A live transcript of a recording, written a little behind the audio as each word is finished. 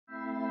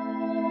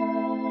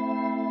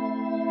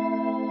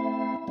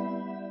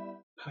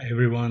Hi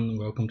everyone,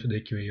 welcome to the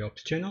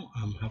QaOps channel.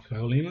 I'm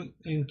Rafael Lima,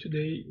 and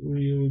today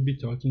we will be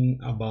talking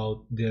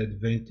about the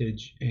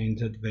advantage and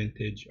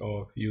disadvantage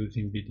of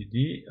using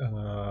BDD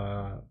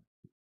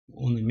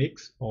on a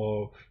mix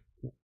of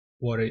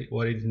what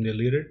is in the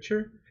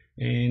literature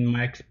and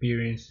my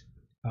experience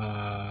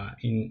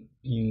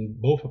in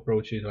both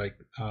approaches, like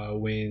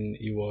when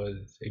it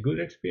was a good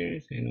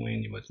experience and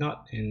when it was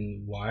not,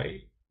 and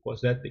why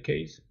was that the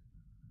case.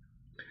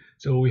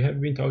 So we have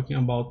been talking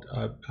about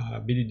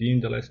BDD in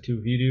the last two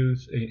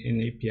videos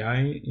in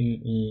API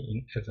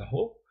as a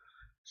whole.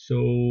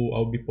 So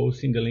I'll be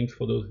posting the links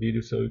for those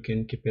videos so you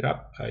can keep it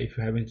up. If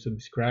you haven't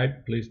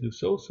subscribed, please do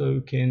so you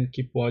can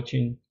keep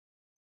watching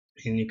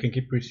and you can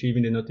keep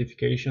receiving the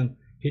notification.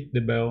 Hit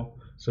the bell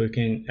so you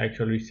can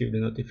actually receive the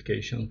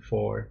notification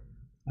for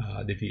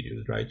the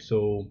videos, right?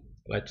 So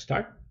let's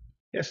start.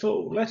 Yeah,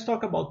 so let's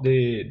talk about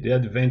the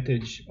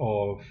advantage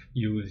of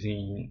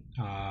using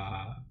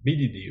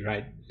BDD,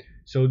 right?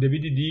 So the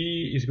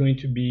BDD is going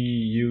to be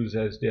used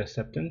as the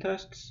acceptance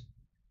tests.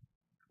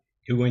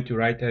 You're going to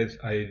write as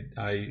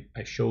I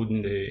showed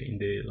in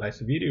the last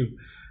video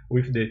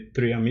with the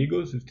three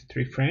amigos, with the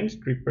three friends,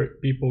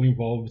 people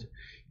involved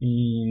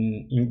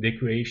in the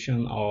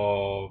creation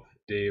of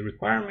the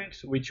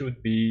requirements, which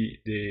would be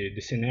the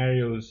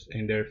scenarios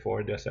and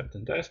therefore the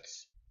acceptance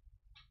tests,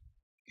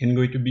 and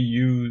going to be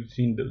used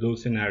in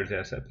those scenarios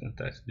as acceptance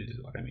tests. This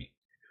is what I mean.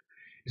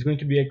 It's going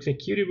to be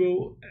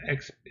executable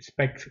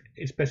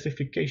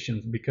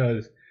specifications,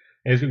 because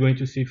as we're going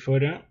to see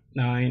further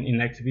in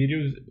next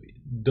videos,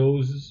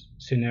 those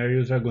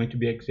scenarios are going to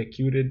be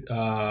executed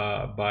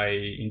by,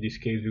 in this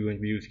case, we're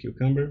going to use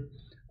Cucumber,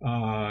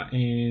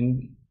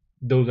 and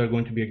those are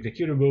going to be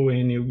executable,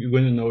 and you're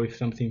going to know if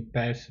something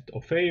passed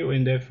or failed,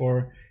 and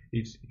therefore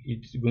it's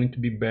going to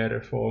be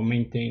better for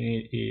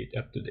maintaining it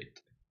up to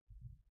date.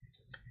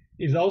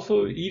 It's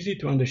also easy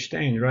to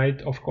understand,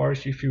 right? Of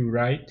course, if you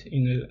write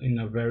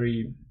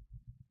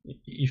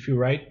if you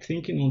write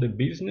thinking on the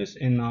business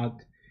and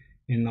not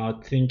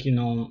thinking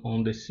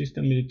on the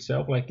system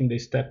itself, like in the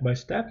step by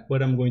step.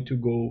 But I'm going to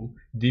go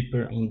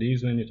deeper on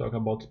this when you talk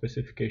about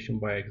specification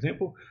by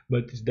example.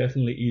 But it's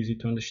definitely easy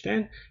to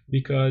understand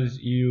because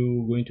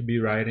you're going to be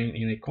writing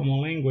in a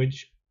common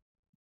language.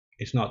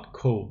 It's not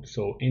code,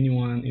 so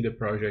anyone in the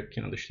project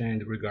can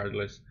understand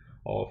regardless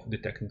of the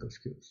technical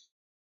skills.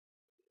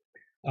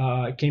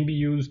 Can be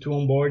used to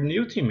onboard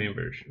new team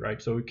members,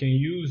 right? So we can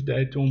use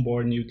that to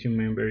onboard new team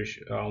members.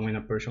 When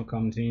a person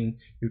comes in,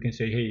 you can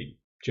say, hey,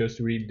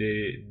 just read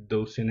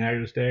those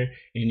scenarios there,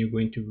 and you're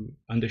going to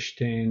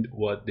understand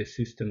what the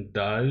system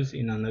does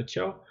in a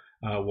nutshell.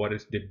 What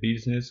is the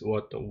business,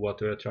 what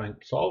we're trying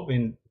to solve,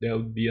 and that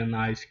would be a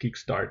nice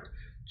kickstart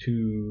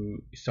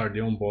to start the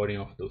onboarding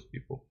of those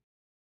people.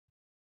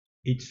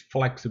 It's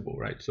flexible,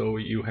 right? So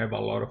you have a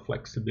lot of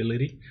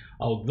flexibility,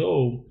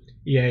 although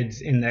it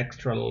adds an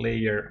extra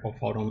layer of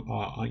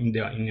in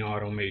your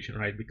automation,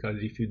 right? Because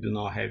if you do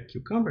not have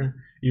Cucumber,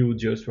 you will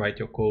just write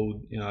your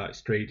code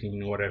straight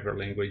in whatever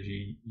language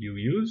you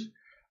use,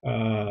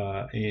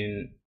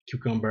 and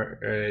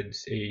Cucumber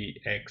adds a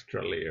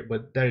extra layer.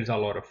 But there is a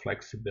lot of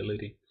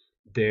flexibility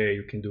there.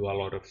 You can do a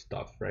lot of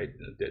stuff, right?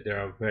 There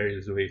are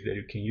various ways that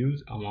you can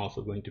use. I'm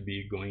also going to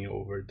be going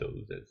over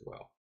those as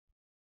well.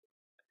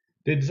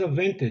 The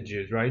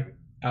disadvantages, right?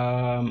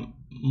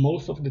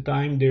 Most of the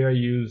time they are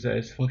used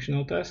as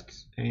functional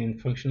tests,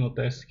 and functional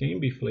tests can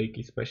be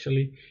flaky,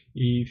 especially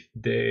if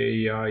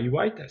they are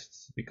UI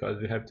tests, because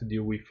you have to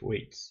deal with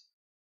weights.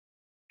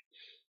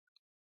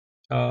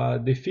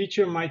 The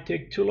feature might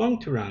take too long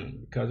to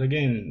run because,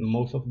 again,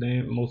 most of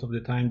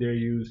the time they're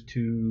used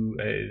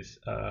as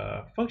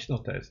functional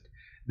tests.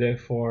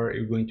 Therefore,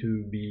 you're going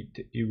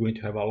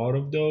to have a lot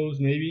of those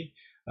maybe,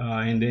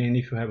 and then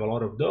if you have a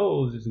lot of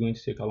those, it's going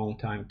to take a long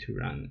time to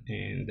run,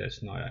 and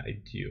that's not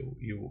ideal.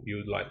 You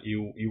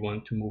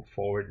want to move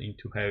forward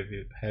into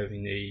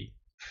having a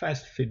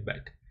fast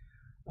feedback.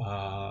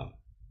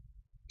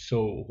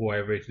 So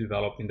whoever is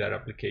developing that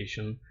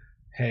application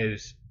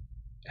has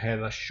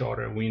a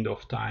shorter window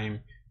of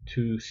time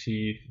to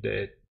see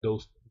if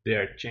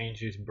their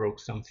changes broke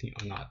something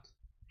or not.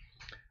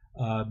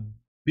 Uh,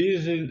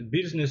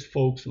 business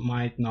folks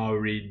might not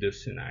read the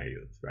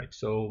scenarios, right?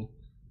 So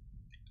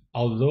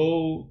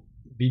although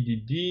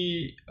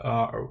BDD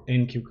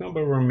and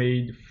Cucumber were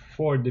made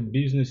for the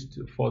business,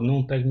 for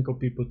non-technical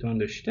people to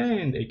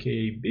understand,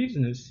 aka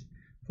business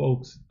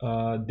folks,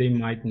 they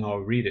might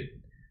not read it.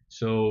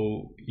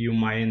 So you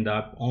might end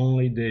up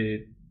only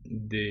the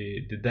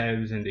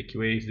devs and the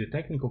QAs, the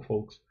technical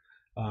folks,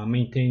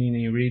 maintaining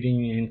and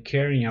reading and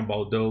caring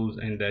about those,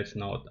 and that's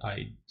not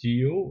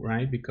ideal,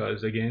 right?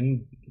 Because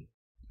again,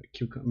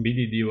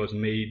 BDD was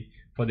made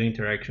for the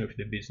interaction with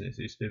the business.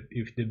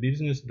 If the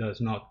business does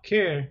not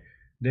care,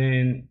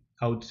 then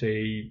I would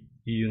say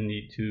you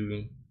need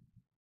to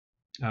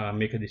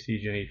make a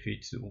decision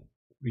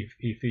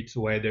if it's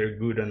whether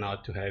good or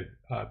not to have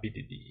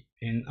BDD.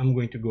 And I'm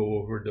going to go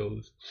over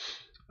those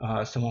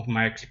some of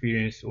my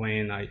experience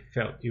when I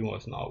felt it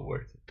was not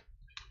worth it.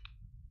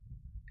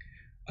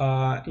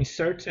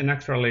 insert an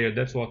extra layer.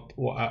 That's what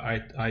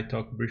I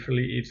talked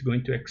briefly. It's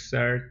going to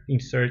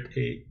insert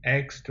a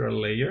extra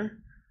layer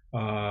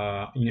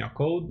in your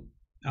code,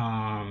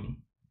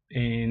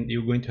 and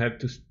you're going to have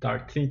to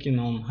start thinking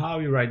on how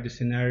you write the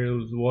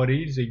scenarios, what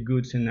is a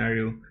good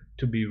scenario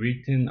to be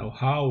written, or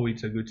how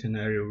it's a good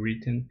scenario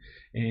written,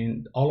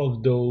 and all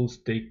of those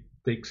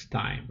takes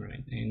time,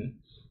 right? And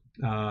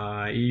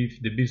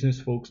if the business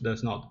folks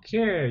does not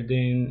care,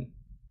 then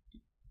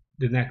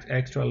the next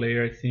extra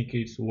layer, I think,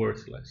 is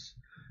worthless,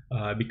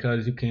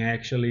 because you can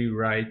actually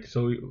write.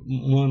 So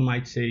one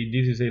might say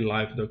this is a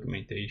live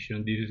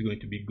documentation, this is going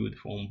to be good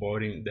for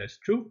onboarding. That's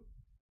true.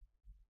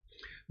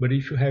 But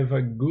if you have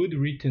a good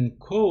written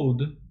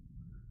code,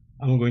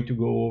 I'm going to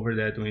go over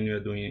that when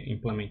you're doing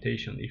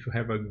implementation. If you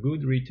have a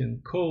good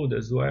written code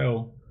as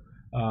well,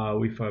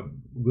 with a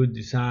good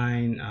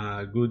design,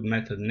 good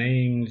method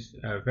names,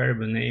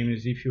 variable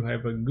names, if you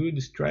have a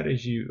good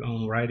strategy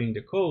on writing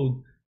the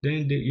code,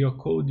 then your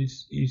code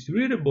is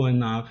readable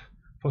enough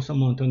for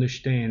someone to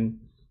understand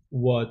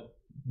what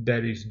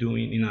that is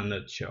doing in a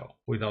nutshell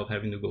without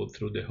having to go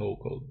through the whole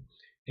code.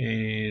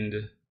 And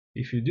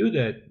if you do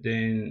that,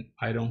 then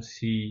I don't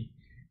see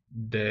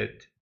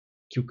that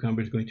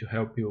Cucumber is going to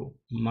help you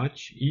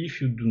much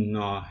if you do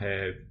not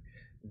have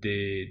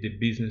the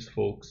business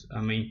folks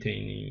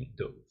maintaining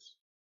those,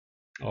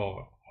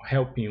 or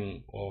helping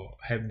you, or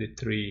have the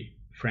three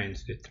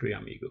friends, the three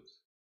amigos,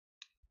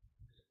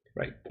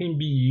 right? Can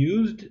be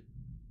used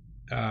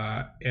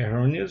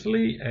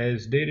erroneously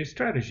as data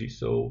strategy.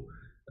 So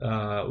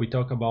we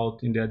talk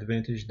about in the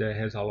advantage that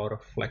has a lot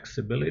of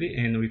flexibility,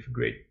 and with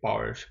great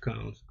powers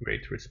comes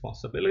great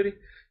responsibility.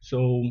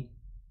 So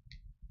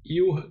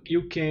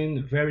you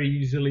can very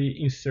easily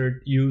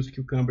use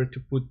Cucumber to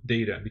put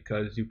data,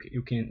 because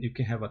you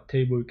can have a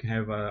table, you can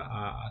have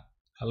a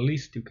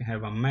list, you can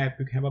have a map,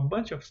 you can have a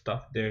bunch of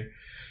stuff there,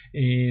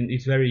 and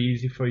it's very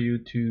easy for you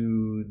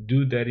to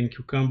do that in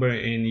Cucumber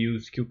and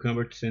use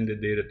Cucumber to send the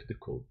data to the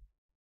code.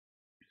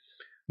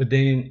 But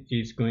then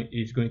it's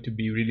going to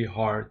be really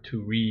hard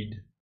to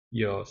read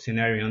your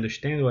scenario and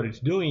understand what it's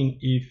doing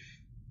if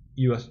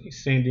you are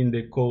sending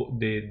the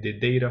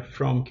data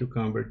from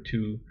Cucumber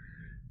to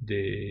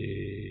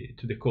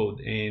the code.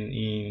 And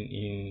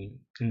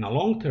in a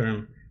long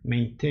term,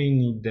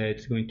 maintaining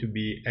that's going to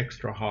be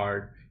extra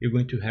hard. You're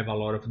going to have a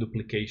lot of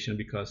duplication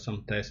because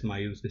some tests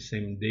might use the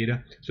same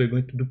data, so you're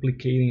going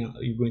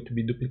to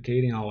be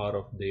duplicating a lot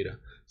of data,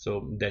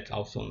 so that's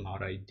also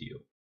not ideal.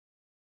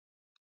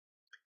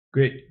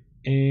 Great.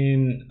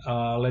 And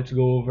let's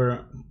go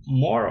over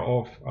more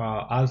of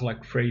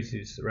as-like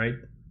phrases, right?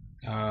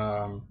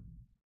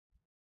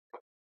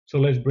 So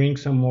let's bring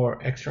some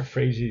more extra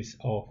phrases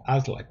of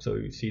as-like, so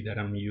you see that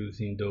I'm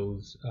using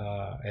those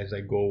as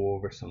I go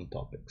over some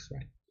topics,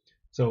 right?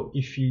 So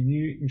if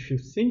you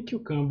think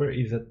Cucumber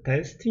is a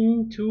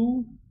testing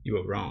tool, you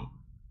are wrong.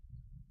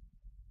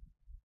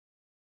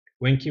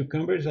 When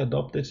Cucumber is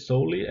adopted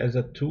solely as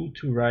a tool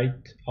to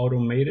write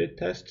automated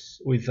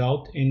tests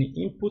without any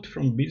input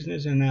from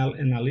business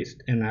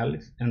analysts,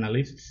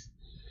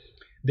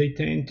 they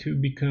tend to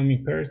become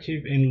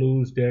imperative and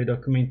lose their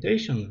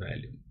documentation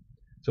value.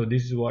 So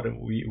this is what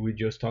we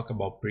just talked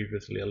about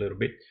previously a little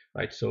bit,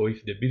 right? So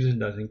if the business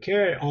doesn't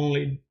care,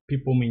 only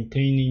people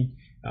maintaining,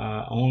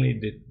 only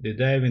the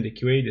dev and the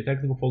QA, the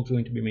technical folks are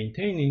going to be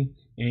maintaining,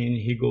 and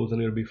he goes a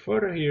little bit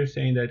further here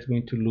saying that it's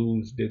going to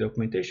lose the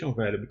documentation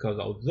value, because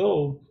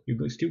although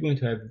you're still going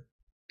to have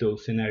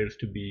those scenarios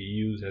to be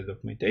used as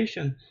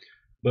documentation,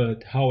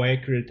 but how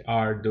accurate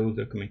are those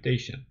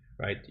documentation?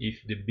 Right? If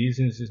the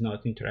business is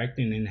not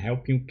interacting and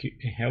help you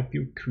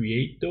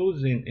create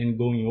those and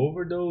going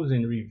over those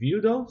and review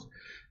those,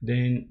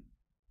 then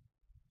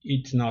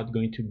it's not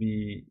going to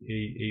be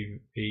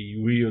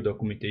a real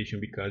documentation,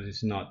 because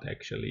it's not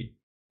actually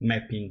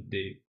mapping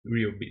the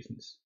real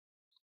business.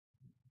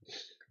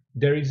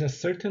 There is a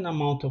certain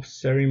amount of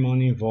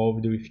ceremony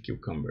involved with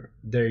Cucumber.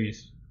 There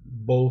is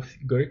both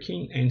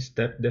gherkin and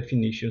step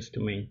definitions to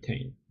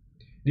maintain.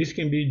 This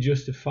can be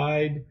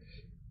justified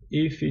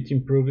if it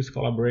improves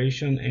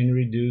collaboration and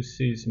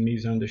reduces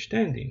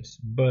misunderstandings.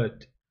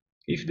 But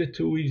if the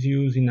tool is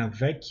used in a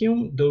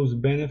vacuum, those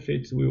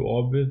benefits will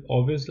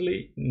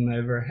obviously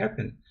never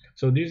happen.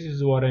 So this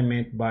is what I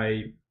meant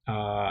by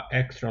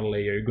extra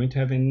layer. You're going to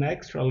have an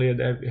extra layer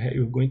that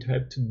you're going to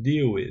have to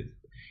deal with.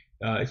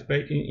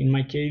 Especially in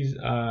my case,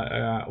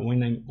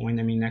 when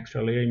I mean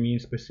extra layer, I mean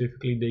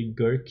specifically the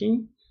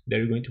gherkin that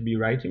you're going to be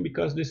writing,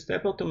 because the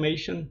step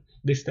automation,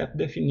 the step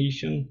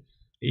definition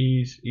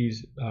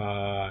it's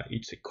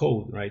a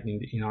code, right?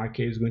 In our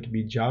case, it's going to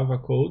be Java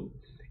code,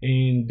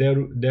 and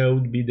that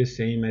would be the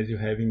same as you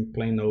have in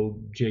plain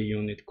old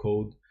JUnit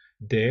code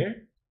there.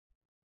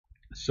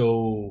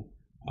 So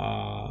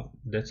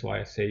that's why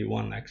I say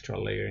one extra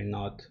layer and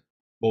not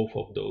both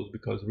of those,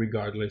 because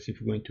regardless if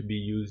you're going to be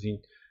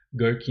using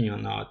gherkin or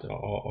not,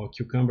 or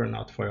Cucumber or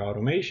not for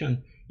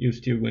automation, you're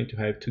still going to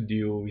have to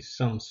deal with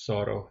some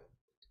sort of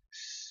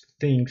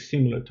thing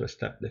similar to a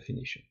step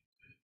definition.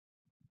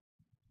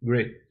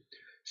 Great.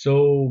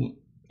 So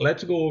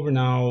let's go over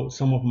now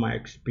some of my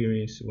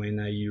experience when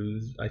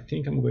I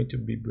think I'm going to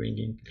be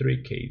bringing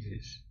 3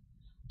 cases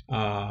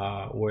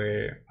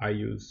where I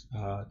use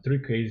 3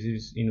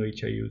 cases in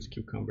which I use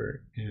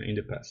Cucumber in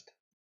the past.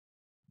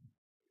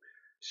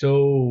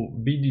 So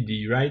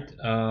BDD, right?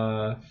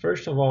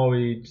 First of all,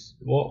 it's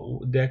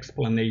the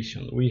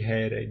explanation. We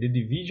had the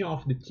division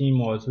of the team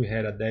was we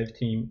had a dev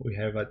team, we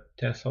have a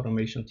test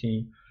automation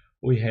team,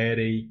 we had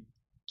a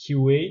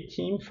QA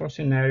team for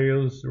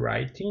scenarios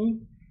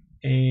writing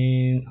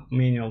and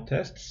manual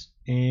tests,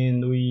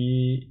 and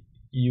we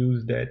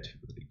use that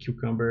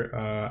Cucumber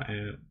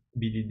and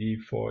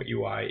BDD for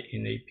UI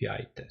and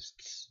API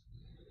tests.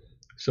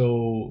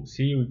 So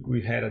see,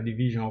 we had a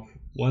division of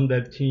one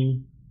dev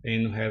team,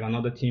 and we have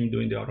another team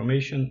doing the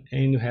automation,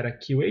 and we had a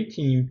QA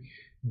team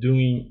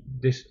doing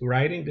this,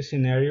 writing the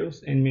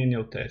scenarios and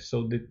manual tests.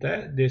 So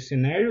the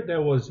scenario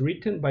that was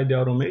written by the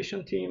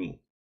automation team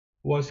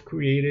was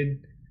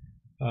created,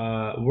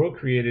 were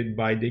created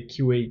by the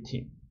QA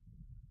team.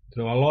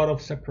 So a lot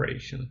of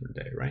separation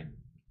there, right?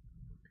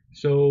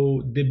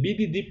 So the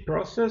BDD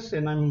process,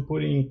 and I'm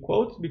putting in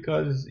quotes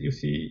because you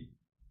see,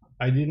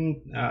 I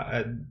didn't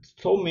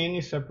so many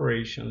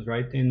separations,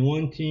 right? In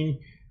one team,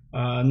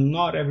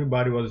 not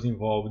everybody was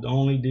involved.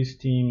 Only this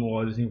team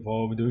was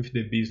involved with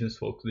the business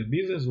folks. The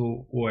business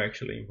were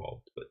actually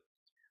involved, but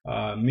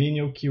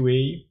manual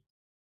QA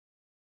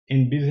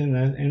and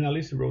business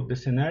analysts wrote the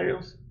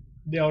scenarios.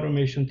 The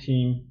automation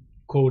team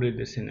coded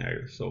the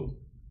scenarios. So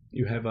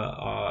you have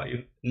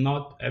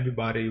not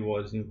everybody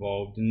was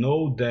involved.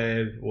 No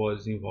dev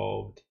was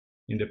involved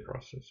in the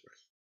process.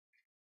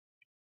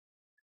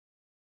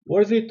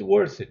 Was it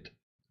worth it?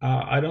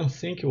 I don't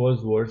think it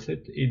was worth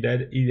it. It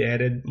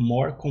added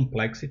more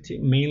complexity,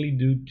 mainly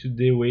due to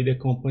the way the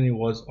company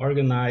was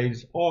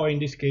organized, or in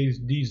this case,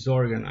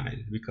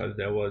 disorganized, because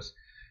there was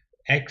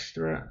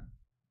extra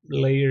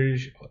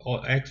layers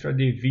or extra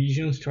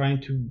divisions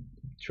trying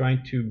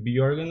to be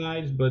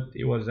organized, but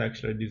it was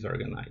actually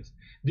disorganized.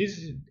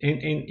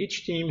 And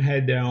each team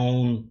had their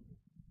own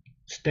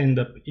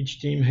stand-up.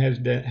 Each team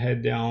had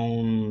their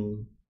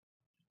own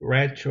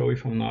retro,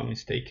 if I'm not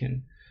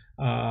mistaken.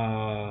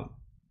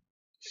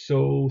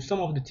 So some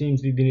of the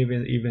teams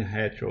didn't even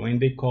retro, and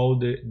they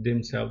called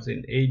themselves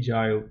an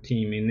agile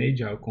team, an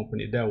agile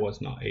company. That was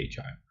not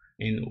agile,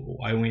 and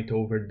I went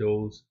over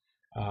those,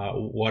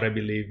 what I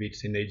believe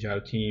it's an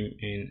agile team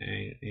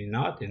and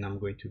not, and I'm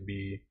going to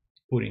be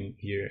putting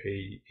here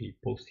a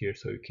post here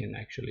so you can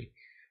actually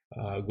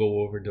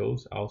go over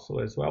those also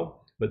as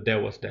well. But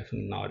that was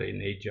definitely not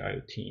an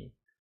agile team.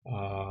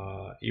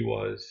 It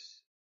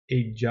was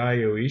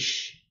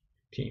agile-ish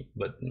team,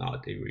 but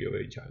not a real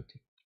agile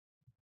team.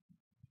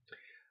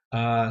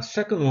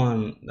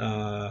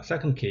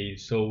 Second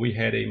case, so we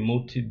had a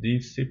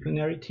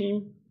multidisciplinary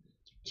team.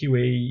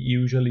 QA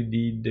usually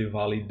did the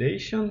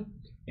validation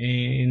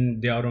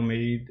and the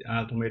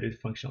automated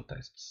functional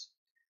tests.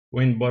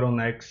 When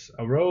bottlenecks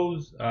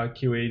arose,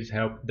 QAs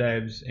helped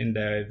devs and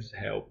devs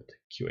helped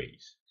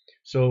QAs.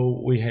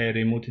 So we had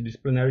a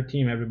multidisciplinary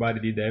team, everybody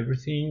did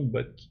everything,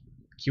 but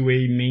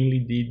QA mainly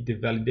did the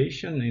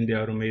validation and the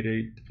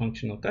automated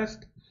functional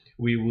test.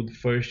 We would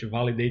first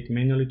validate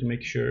manually to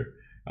make sure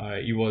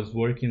it was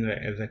working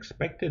as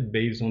expected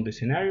based on the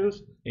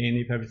scenarios, and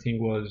if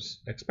everything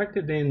was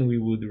expected, then we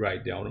would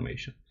write the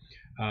automation.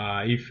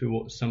 If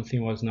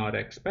something was not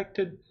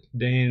expected,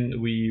 then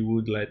we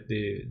would let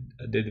the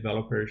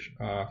developers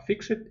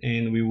fix it,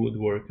 and we would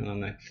work on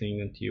that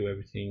thing until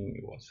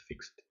everything was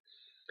fixed.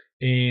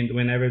 And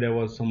whenever there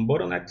was some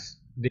bottlenecks,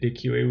 the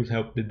QA would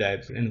help the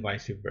devs and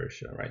vice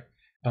versa,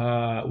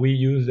 right? We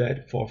use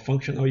that for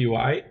functional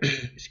UI,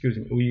 excuse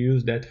me, we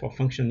use that for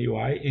functional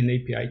UI and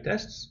API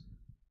tests.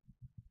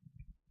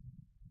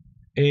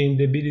 And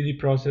the BDD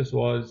process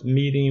was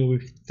meeting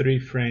with 3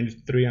 friends,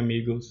 3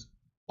 amigos,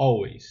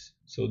 always.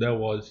 So that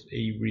was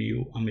a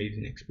real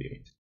amazing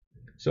experience.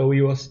 So it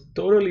was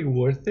totally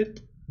worth it.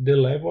 The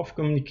level of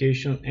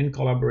communication and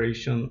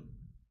collaboration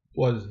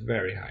was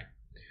very high.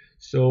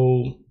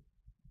 So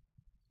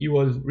it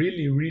was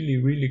really, really,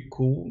 really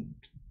cool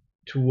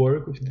to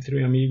work with the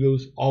 3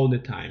 amigos all the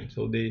time.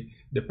 So the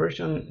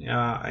person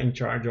in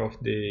charge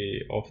of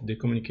the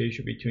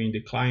communication between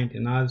the client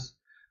and us,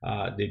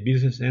 the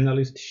business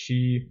analyst,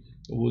 she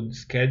would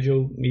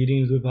schedule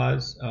meetings with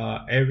us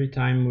every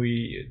time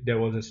there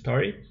was a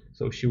story.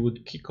 So she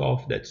would kick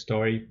off that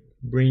story,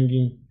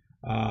 bringing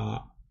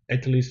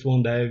at least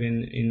one dev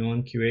in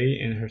one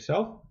QA and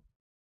herself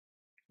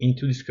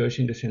into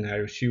discussing the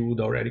scenario. She would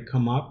already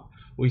come up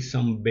with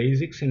some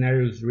basic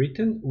scenarios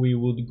written. We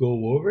would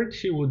go over it.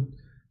 She would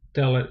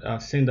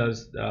send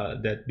us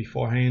that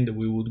beforehand.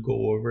 We would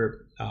go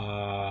over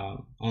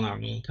on our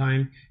own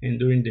time, and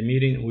during the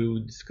meeting we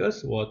would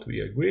discuss what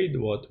we agreed,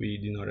 what we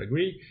did not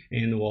agree,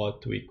 and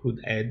what we could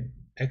add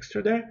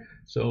extra there.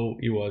 So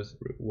it was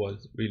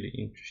really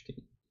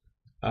interesting.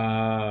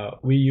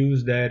 We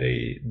used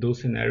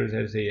those scenarios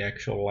as a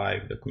actual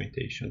live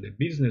documentation. The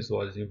business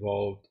was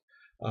involved,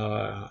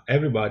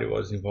 everybody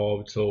was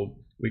involved, so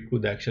we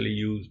could actually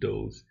use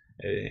those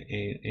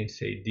and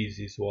say this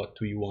is what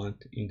we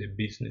want in the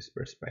business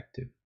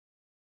perspective.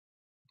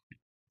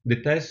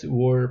 The tests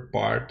were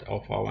part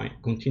of our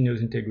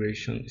continuous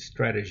integration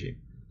strategy,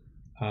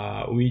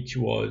 which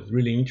was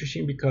really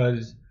interesting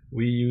because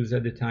we used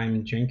at the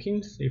time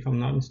Jenkins, if I'm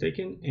not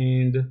mistaken,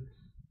 and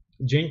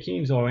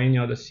Jenkins or any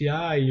other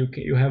CI,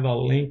 you have a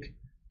link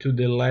to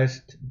the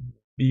last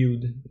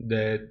build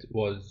that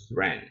was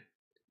ran,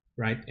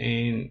 right?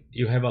 And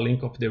you have a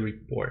link of the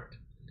report.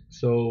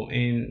 So,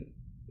 and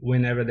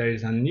whenever there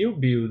is a new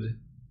build,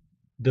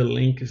 the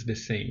link is the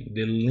same.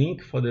 The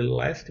link for the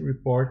last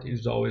report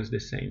is always the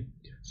same.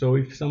 So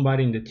if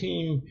somebody in the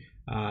team,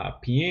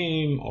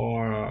 PM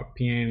or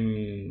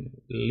PM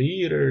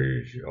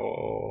leaders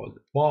or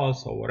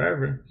boss or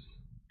whatever,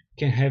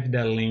 can have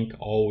that link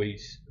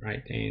always,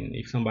 right? And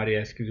if somebody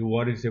asks you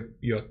what is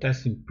your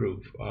testing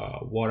proof,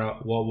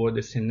 what were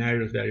the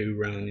scenarios that you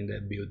ran in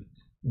that build,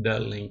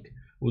 that link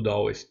would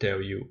always tell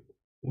you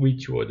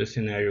which were the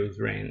scenarios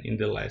ran in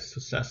the last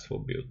successful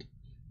build.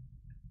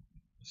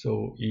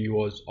 So it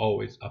was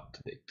always up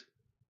to date.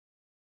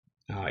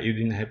 You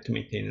didn't have to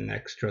maintain an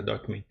extra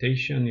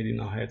documentation. You did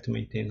not have to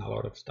maintain a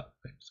lot of stuff.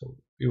 Right? So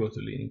it was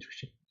really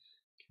interesting.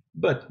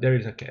 But there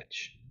is a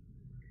catch.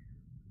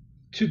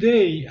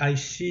 Today, I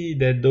see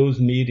that those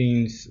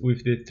meetings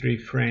with the three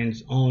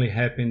friends only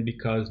happened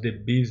because the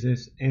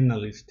business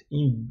analyst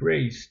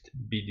embraced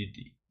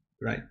BDD,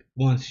 right?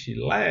 Once she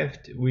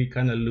left, we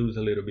kind of lose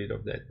a little bit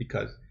of that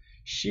because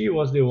she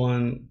was the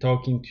one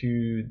talking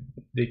to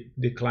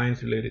the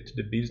clients related to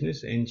the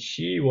business, and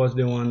she was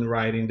the one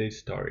writing the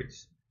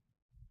stories.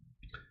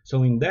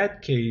 So in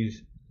that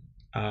case,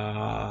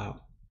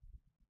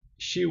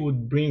 she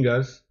would bring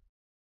us,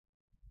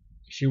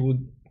 she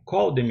would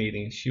call the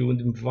meeting, she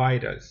would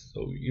invite us.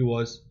 So it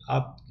was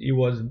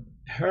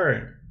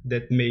her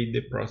that made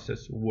the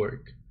process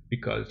work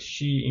because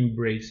she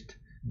embraced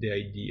the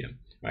idea,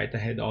 right? I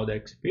had all the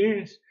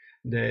experience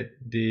that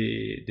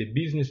the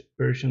business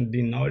person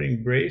did not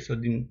embrace or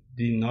did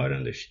not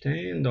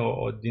understand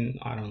or didn't,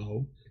 I don't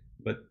know,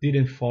 but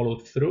didn't follow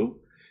through,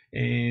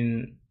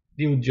 and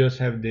you would just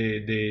have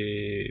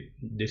the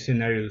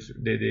scenarios,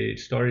 the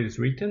stories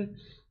written,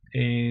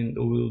 and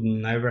will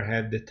never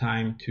have the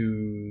time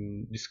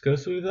to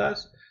discuss with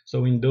us.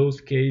 So in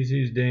those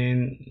cases,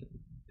 then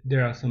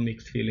there are some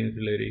mixed feelings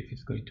related if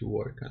it's going to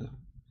work or not.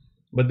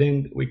 But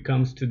then it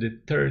comes to the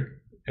third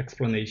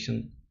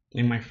explanation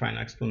and my final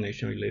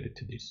explanation related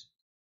to this.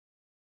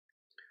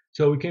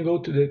 So we can go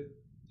to the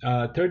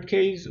third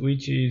case,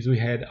 which is we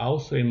had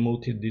also a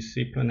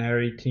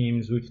multidisciplinary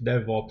teams with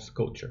DevOps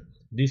culture.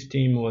 This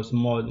team was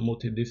more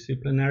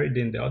multidisciplinary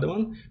than the other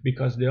one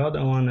because the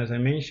other one, as I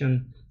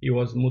mentioned, it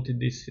was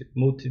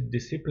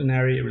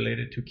multidisciplinary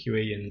related to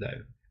QA and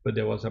Dev, but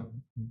there was a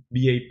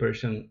BA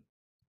person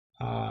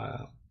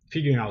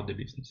figuring out the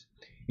business.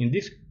 In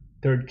this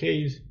third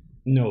case,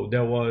 no,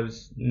 there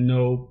was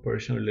no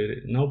person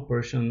related, no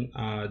person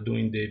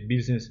doing the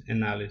business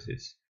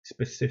analysis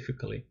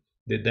specifically.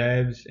 The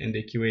devs and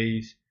the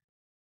QAs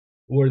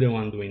were the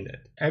one doing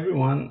that.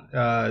 Everyone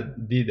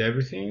did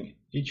everything,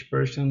 each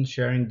person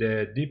sharing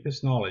the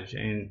deepest knowledge,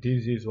 and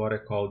this is what I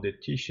call the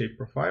T-shaped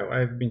profile.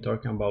 I've been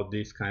talking about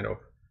this kind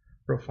of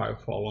profile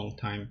for a long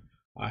time.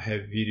 I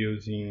have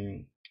videos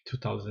in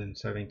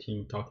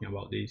 2017 talking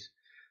about this.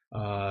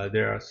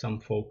 There are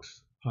some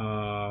folks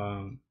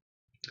talking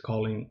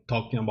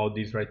about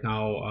this right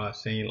now,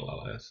 saying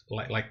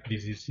like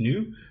this is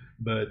new,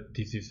 but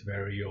this is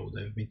very old.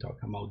 I've been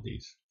talking about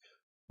this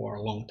for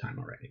a long time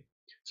already.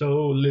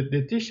 So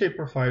the T-shaped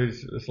profile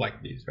is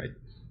like this, right?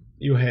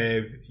 You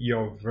have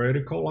your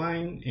vertical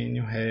line and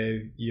you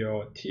have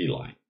your T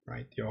line,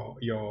 right? You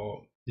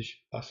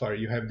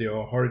have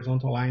your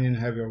horizontal line and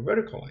you have your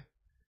vertical line.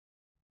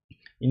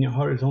 In your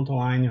horizontal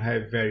line, you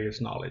have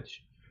various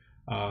knowledge,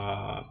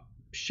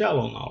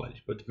 shallow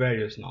knowledge, but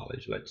various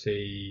knowledge. Let's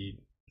say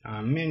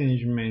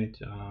management,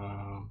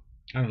 I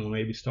don't know,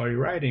 maybe story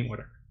writing,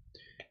 whatever.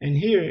 And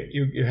here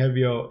you have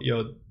your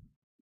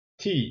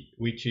T,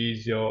 which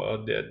is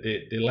your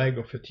the leg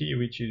of your T,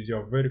 which is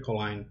your vertical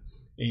line,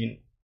 and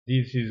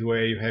this is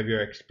where you have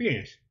your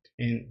experience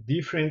in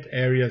different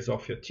areas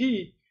of your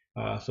T.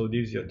 So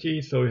this is your T,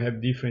 so you have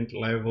different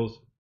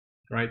levels,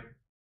 right?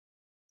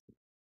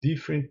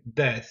 Different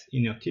depths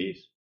in your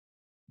T's.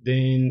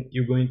 Then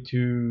you're going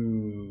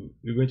to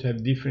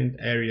have different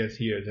areas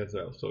here as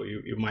well. So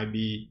you might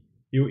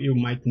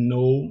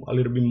know a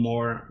little bit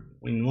more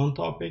in one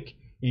topic.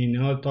 In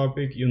another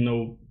topic, you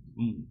know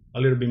a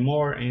little bit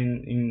more,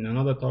 and in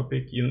another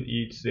topic,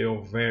 it's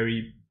the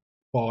very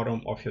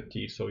bottom of your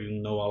T, so you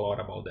know a lot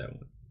about that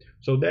one.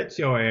 So that's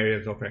your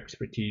areas of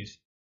expertise.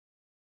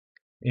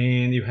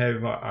 And you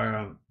have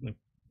a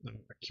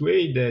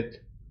QA that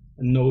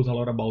knows a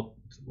lot about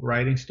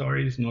writing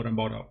stories, knows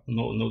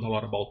a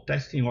lot about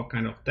testing, what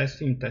kind of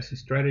testing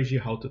strategy,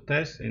 how to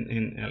test,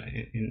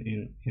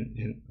 and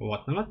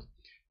whatnot,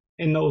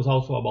 and knows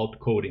also about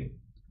coding.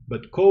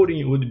 But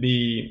coding would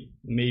be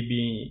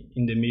maybe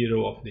in the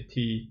middle of the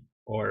T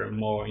or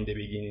more in the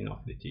beginning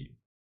of the T,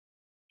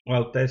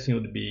 while testing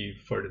would be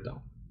further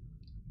down.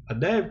 A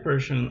dev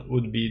person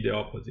would be the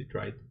opposite,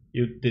 right?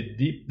 The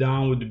deep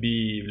down would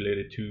be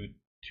related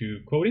to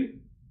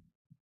coding,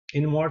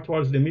 and more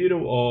towards the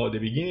middle or the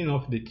beginning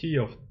of the T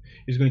of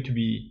is going to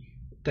be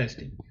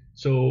testing.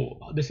 So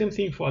the same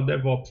thing for a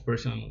DevOps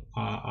person,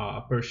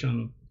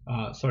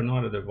 sorry,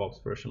 not a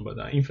DevOps person, but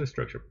an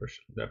infrastructure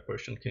person. That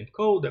person can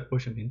code, that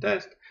person can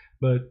test,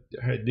 but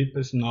her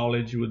deepest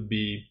knowledge would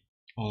be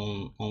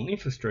on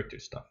infrastructure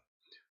stuff.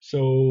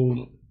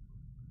 So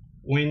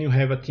when you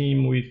have a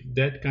team with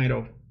that kind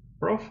of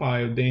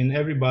profile, then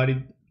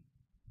everybody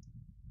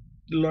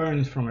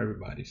learns from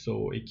everybody.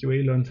 So a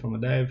QA learns from a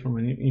dev, from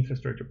an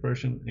infrastructure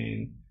person,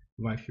 and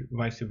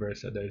vice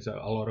versa. There's a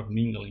lot of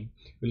mingling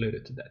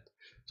related to that.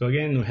 So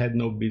again, we had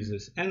no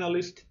business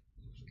analyst,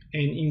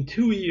 and in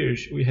 2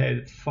 years we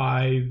had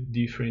 5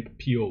 different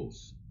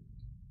POs.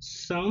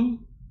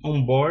 Some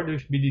on board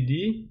with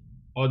BDD,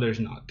 others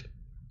not.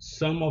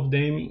 Some of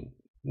them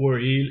were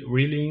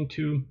really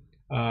into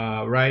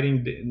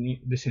writing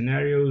the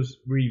scenarios,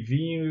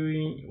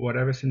 reviewing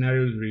whatever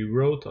scenarios we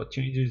wrote or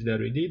changes that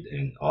we did,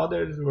 and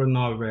others were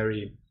not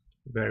very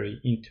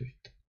into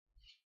it.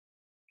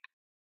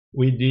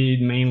 We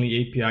did mainly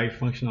API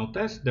functional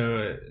tests.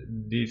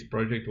 This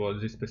project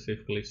was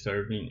specifically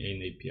serving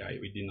an API.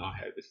 We did not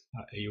have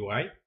a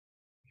UI.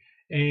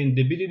 And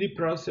the BDD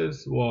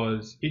process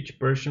was each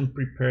person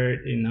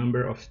prepared a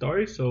number of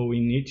stories. So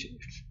in each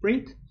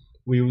sprint,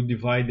 we would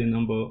divide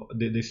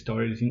the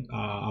stories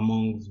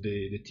amongst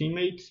the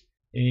teammates,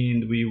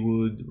 and we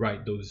would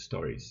write those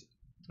stories.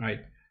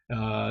 Right.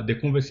 The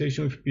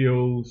conversation with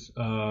POs,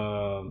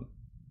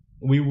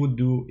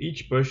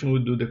 each person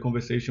would do the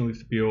conversation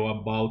with PO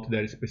about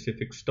their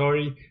specific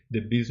story, the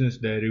business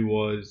that it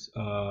was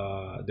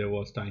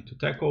trying to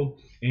tackle,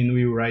 and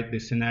we write the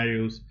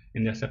scenarios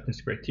and the acceptance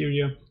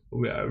criteria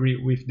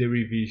with the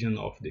revision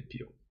of the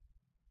PO.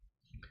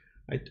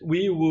 Right.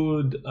 We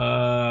would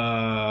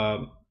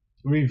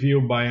review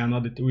by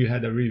another. We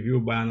had a review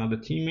by another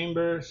team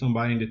member.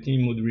 Somebody in the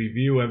team would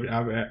review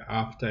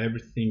after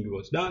everything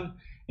was done,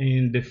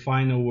 and the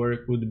final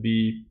work would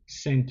be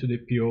sent to the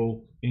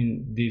PO.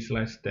 And this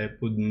last step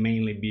would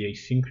mainly be a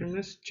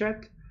synchronous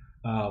chat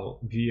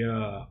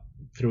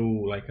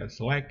through like a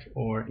Slack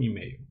or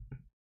email.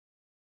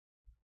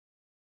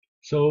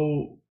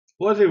 So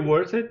was it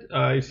worth it?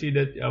 You see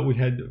that we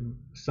had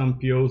some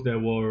POs that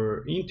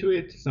were into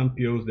it, some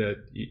POs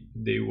that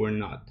they were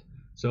not.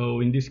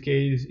 So in this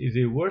case, is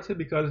it worth it?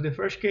 Because the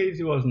first case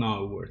it was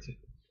not worth it,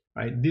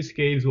 right? This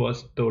case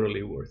was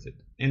totally worth it.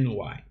 And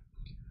why?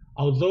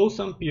 Although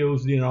some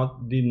POs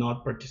did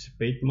not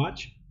participate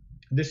much,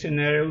 the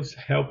scenarios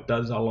helped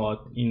us a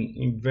lot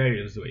in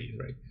various ways,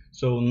 right?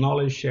 So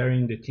knowledge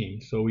sharing the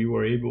team. So we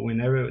were able,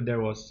 whenever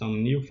there was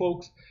some new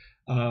folks,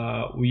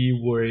 we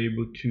were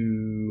able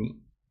to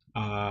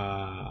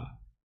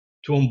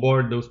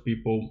onboard those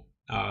people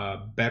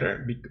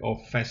better or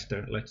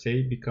faster, let's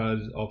say,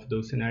 because of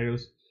those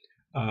scenarios.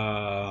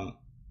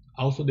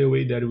 Also, the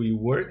way that we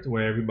worked,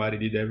 where everybody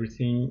did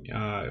everything.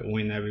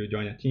 Whenever you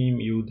join a team,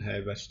 you would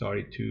have a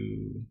story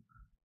to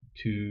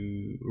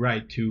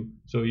write to.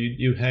 So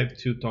you have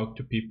to talk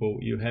to people.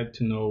 You have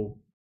to know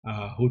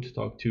who to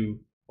talk to,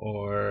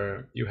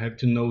 or you have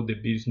to know the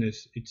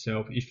business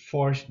itself. It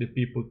forced the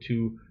people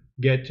to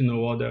get to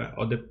know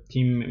other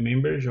team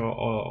members or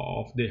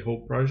of the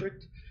whole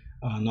project,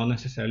 not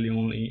necessarily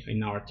only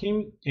in our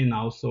team, and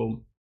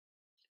also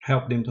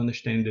help them to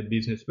understand the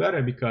business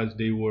better because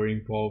they were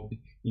involved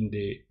in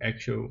the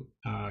actual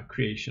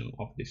creation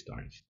of the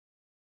stories.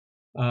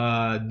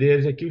 The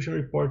execution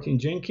report in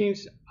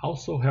Jenkins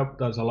also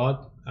helped us a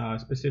lot,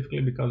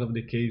 specifically because of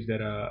the case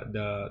that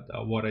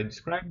what I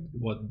described,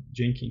 what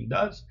Jenkins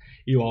does.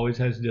 It always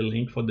has the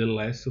link for the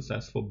last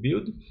successful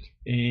build,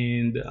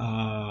 and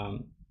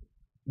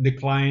the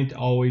client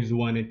always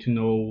wanted to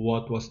know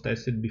what was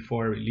tested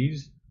before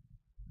release.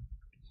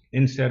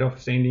 Instead of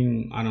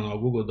sending, I don't know,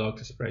 Google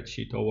Docs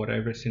spreadsheet or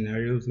whatever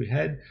scenarios we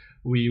had,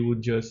 we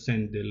would just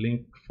send the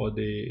link for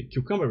the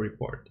Cucumber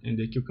report. And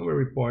the Cucumber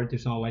report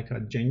is not like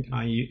a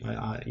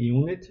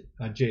unit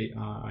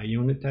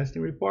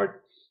testing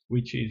report,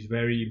 which is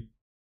very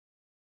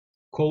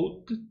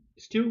code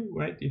still,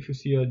 right? If you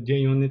see a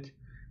JUnit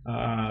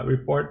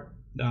report,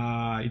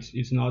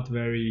 it's not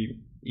very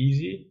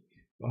easy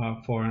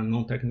for a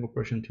non-technical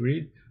person to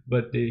read,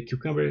 but the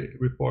Cucumber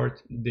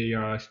report, they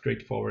are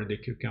straightforward, the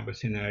Cucumber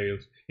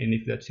scenarios, and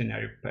if that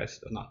scenario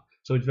passed or not.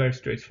 So it's very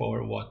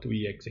straightforward what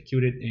we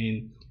executed,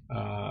 and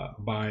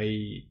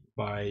by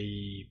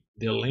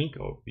the link,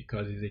 or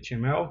because it's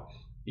HTML,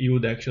 you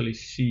would actually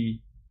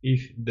see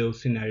if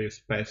those scenarios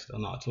passed or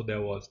not. So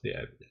that was the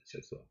evidence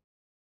as well.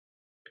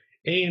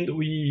 And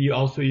we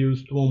also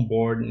used to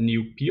onboard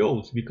new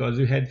POs because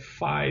we had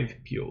 5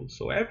 POs.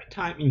 So every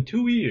time in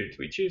 2 years,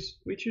 which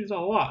is a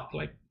lot,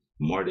 like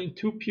more than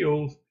 2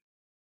 POs,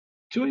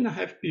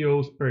 2.5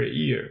 POs per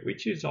year,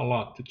 which is a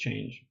lot to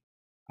change.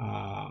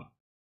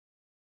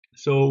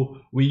 So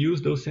we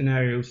use those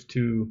scenarios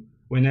to,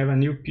 whenever a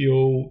new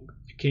PO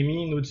came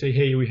in, would say,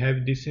 hey, we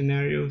have these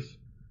scenarios.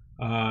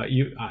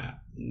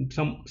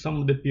 some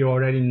of the PO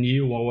already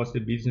knew what was the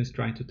business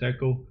trying to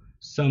tackle.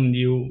 Some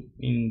knew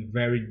in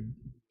very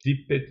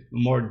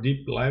more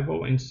deep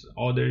level, and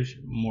others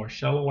more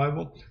shallow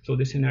level. So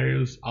the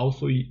scenarios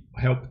also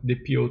helped the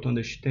PO to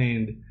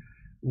understand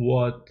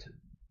what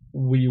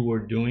we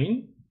were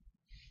doing,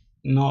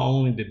 not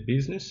only the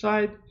business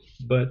side,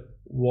 but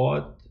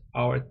what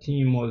our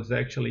team was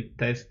actually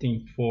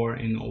testing for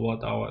and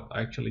what our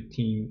actually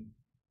team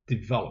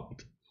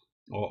developed,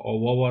 or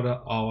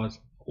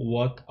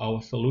what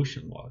our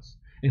solution was.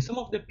 And some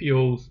of the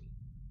POs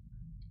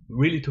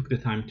really took the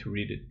time to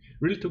read it,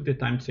 really took the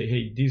time to say,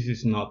 hey, this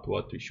is not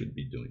what we should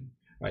be doing,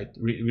 right?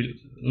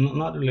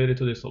 Not related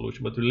to the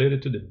solution, but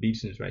related to the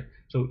business, right?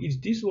 So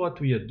is this what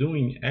we are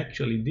doing?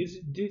 Actually,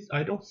 this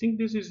I don't think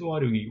this is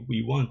what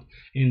we want.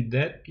 And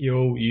that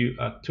PO, you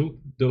took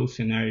those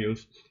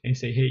scenarios and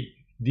say, hey,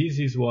 this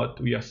is what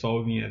we are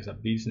solving as a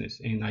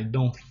business, and I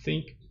don't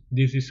think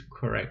this is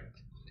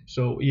correct.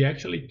 So he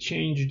actually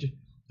changed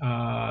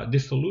the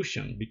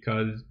solution,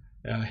 because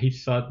he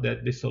thought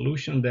that the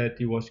solution that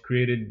he was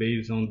created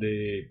based on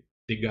the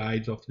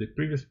guides of the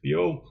previous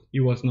PO, it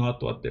was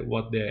not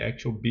what the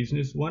actual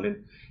business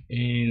wanted,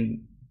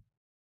 and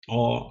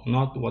or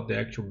not what the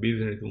actual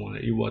business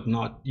wanted. You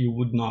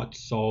would not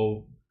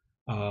solve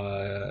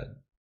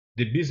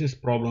the business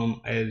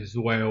problem as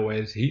well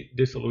as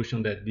the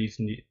solution that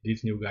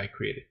this new guy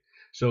created.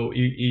 So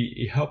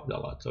it helped a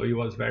lot. So it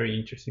was very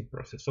interesting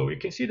process. So you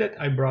can see that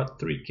I brought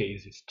 3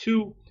 cases,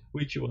 two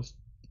which was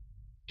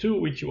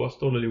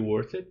totally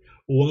worth it.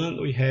 One,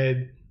 we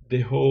had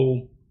the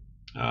whole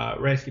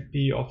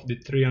recipe of the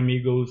 3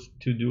 amigos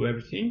to do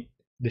everything.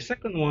 The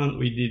second one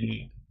we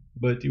didn't,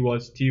 but it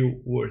was still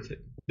worth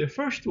it. The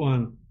first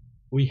one,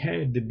 we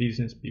had the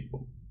business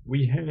people.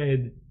 We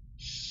had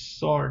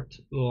sort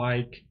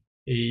like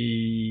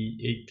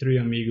a 3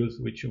 amigos,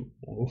 which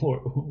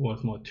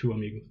was more 2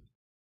 amigos.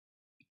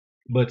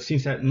 But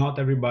since not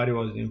everybody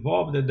was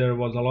involved, that there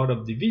was a lot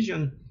of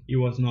division, it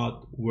was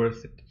not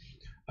worth it.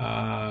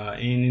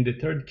 And in the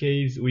third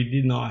case, we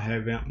did not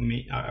have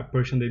a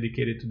person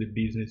dedicated to the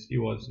business. It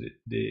was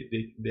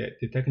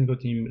the technical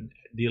team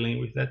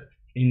dealing with that,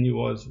 and it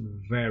was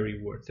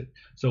very worth it.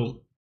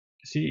 So,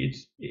 see,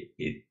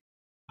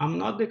 I'm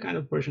not the kind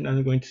of person that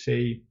I'm going to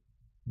say,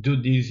 do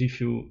this.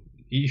 If you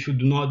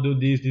do not do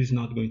this, this is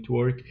not going to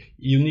work.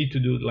 You need to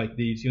do it like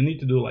this. You need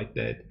to do it like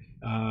that.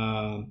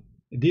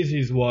 This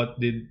is what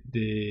the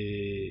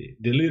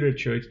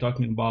literature is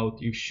talking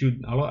about. You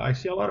should. I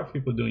see a lot of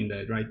people doing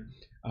that, right?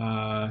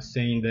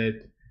 Saying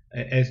that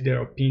as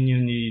their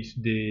opinion is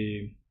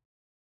the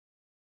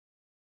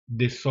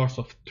source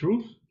of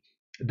truth.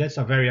 That's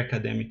a very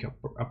academic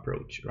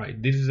approach,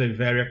 right? This is a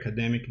very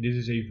academic, this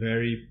is a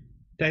very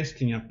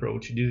testing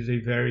approach, this is a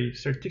very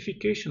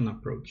certification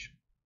approach.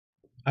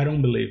 I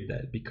don't believe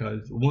that,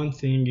 because one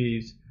thing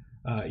is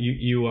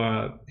you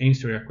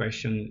answer a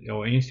question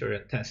or answer a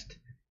test.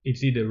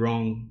 It's either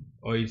wrong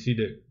or it's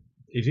either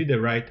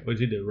right or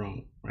it's either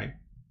wrong, right?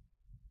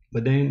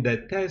 But then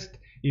that test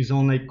is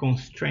only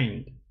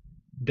constrained.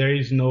 There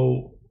is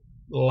no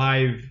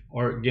live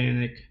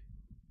organic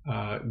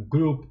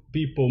group,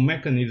 people,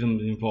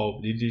 mechanisms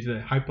involved. It is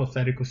a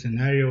hypothetical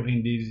scenario,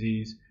 and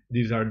these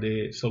are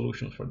the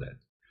solutions for that.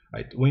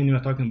 Right? When you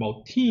are talking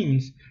about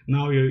teams,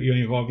 now you're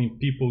involving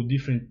people,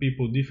 different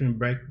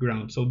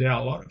backgrounds. So there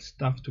are a lot of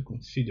stuff to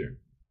consider,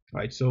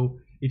 right? So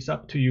it's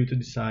up to you to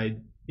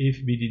decide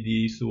if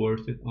BDD is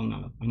worth it or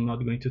not. I'm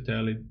not going to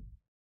tell you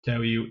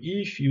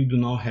if you do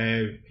not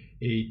have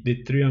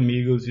the 3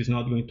 amigos is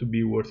not going to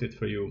be worth it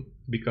for you,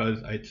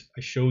 because I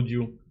showed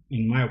you,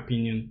 in my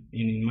opinion,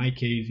 and in my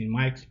case, in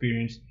my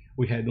experience,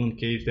 we had one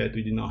case that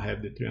we did not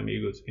have the 3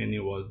 amigos, and it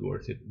was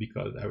worth it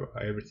because of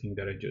everything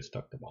that I just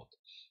talked about,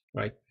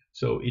 right?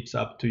 So it's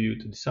up to you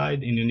to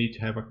decide, and you need to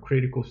have a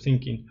critical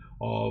thinking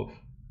of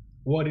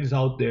what is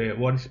out there,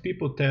 what is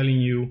people telling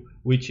you,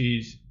 which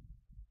is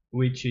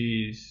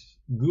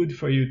good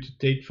for you to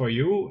take for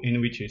you,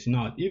 and which is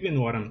not. Even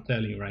what I'm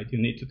telling you, right? You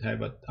need to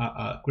have a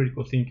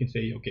critical thinking,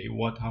 say, okay,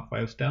 what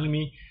Rafael's telling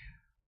me,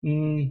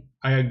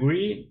 I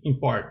agree in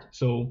part.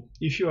 So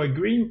if you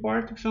agree in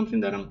part with something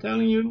that I'm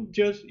telling you,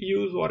 just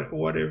use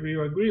whatever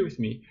you agree with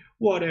me.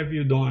 Whatever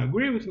you don't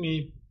agree with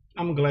me,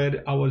 I'm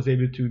glad I was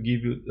able to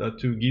give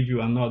you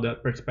another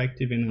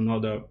perspective and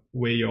another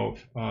way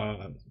of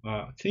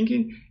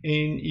thinking,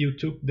 and you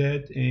took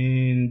that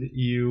and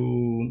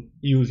you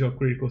use your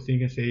critical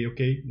thinking and say,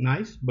 okay,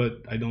 nice,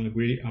 but I don't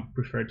agree. I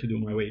prefer to do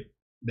my way.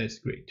 That's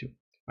great too,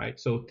 right?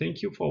 So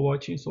thank you for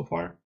watching so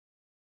far.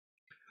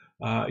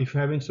 If you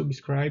haven't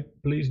subscribed,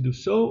 please do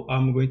so.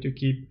 I'm going to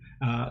keep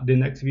the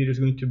next video is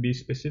going to be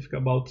specific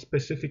about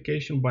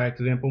specification by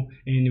example,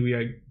 and we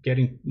are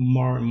getting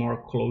more and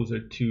more closer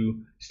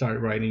to start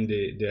writing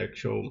the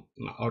actual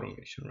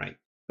automation, right?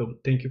 So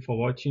thank you for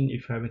watching.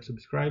 If you haven't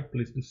subscribed,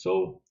 please do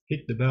so.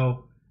 Hit the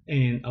bell,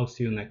 and I'll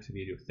see you next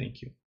video.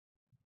 Thank you.